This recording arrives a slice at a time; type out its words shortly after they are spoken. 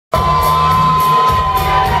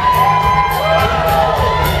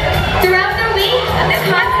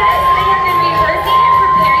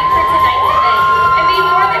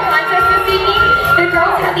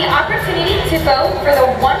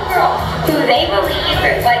they believe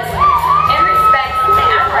reflects and respects the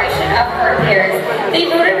admiration of her peers.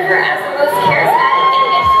 They voted her as the most charismatic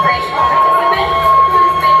and inspirational participant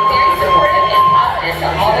who has been very supportive and positive to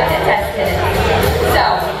all the contestants. So,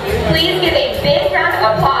 please give a big round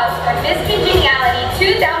of applause for Miss Congeniality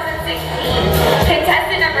 2016,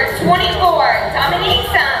 contestant number 24,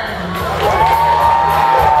 Dominique Sung.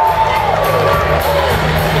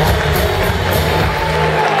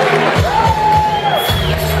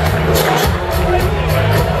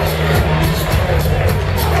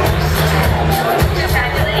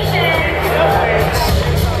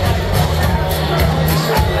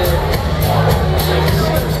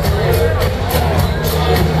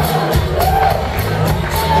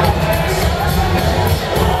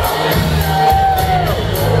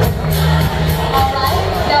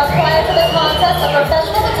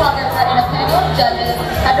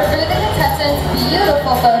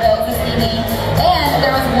 Beautiful photos this evening, and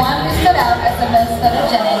there was one who stood out as the most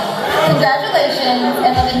photogenic. Congratulations,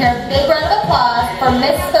 and let me hear a big round of applause for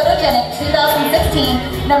Miss Photogenic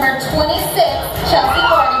 2016, number 26, Chelsea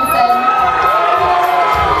Morganson.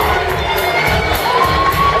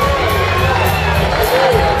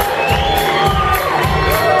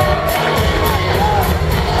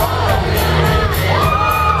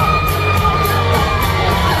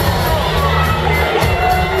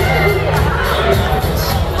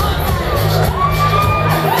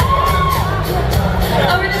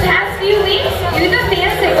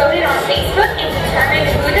 Facebook and determine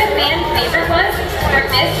who the fan favorite was for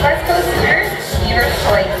Miss West Coast Hooters Viewer's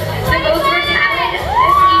Choice. The votes were tallied this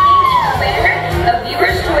evening, and the winner of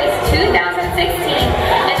Viewer's Choice 2016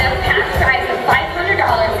 and the cash prize of $500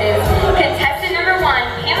 is contestant number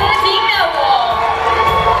 1, Pamela D. Noble.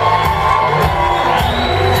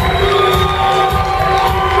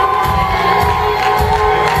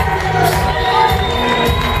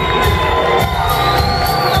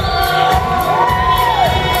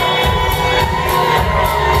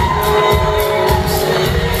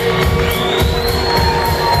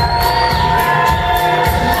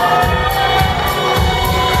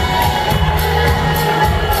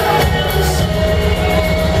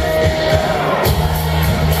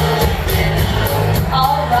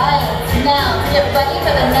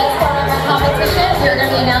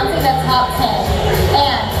 Announcing the top 10,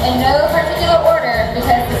 and in no particular order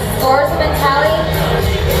because the scores have been tallied.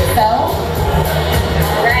 So,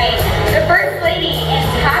 right, the first lady in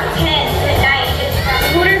top 10 tonight is from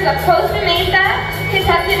Hooters of Costa Mesa,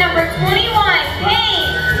 contestant number 21,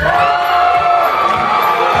 Paige.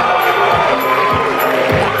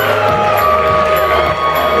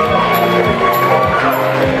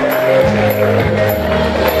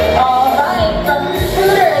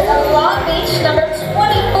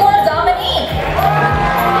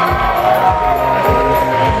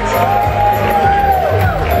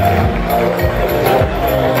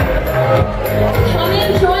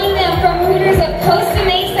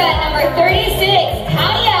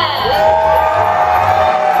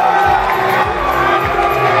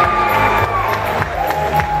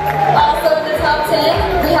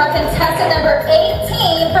 Contestant number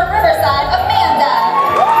 18 from Riverside, Amanda.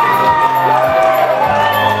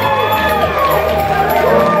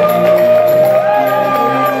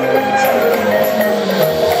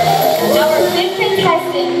 Our 5th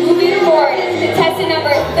contestant moving forward is contestant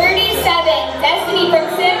number 37, Destiny from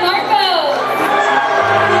San Marcos.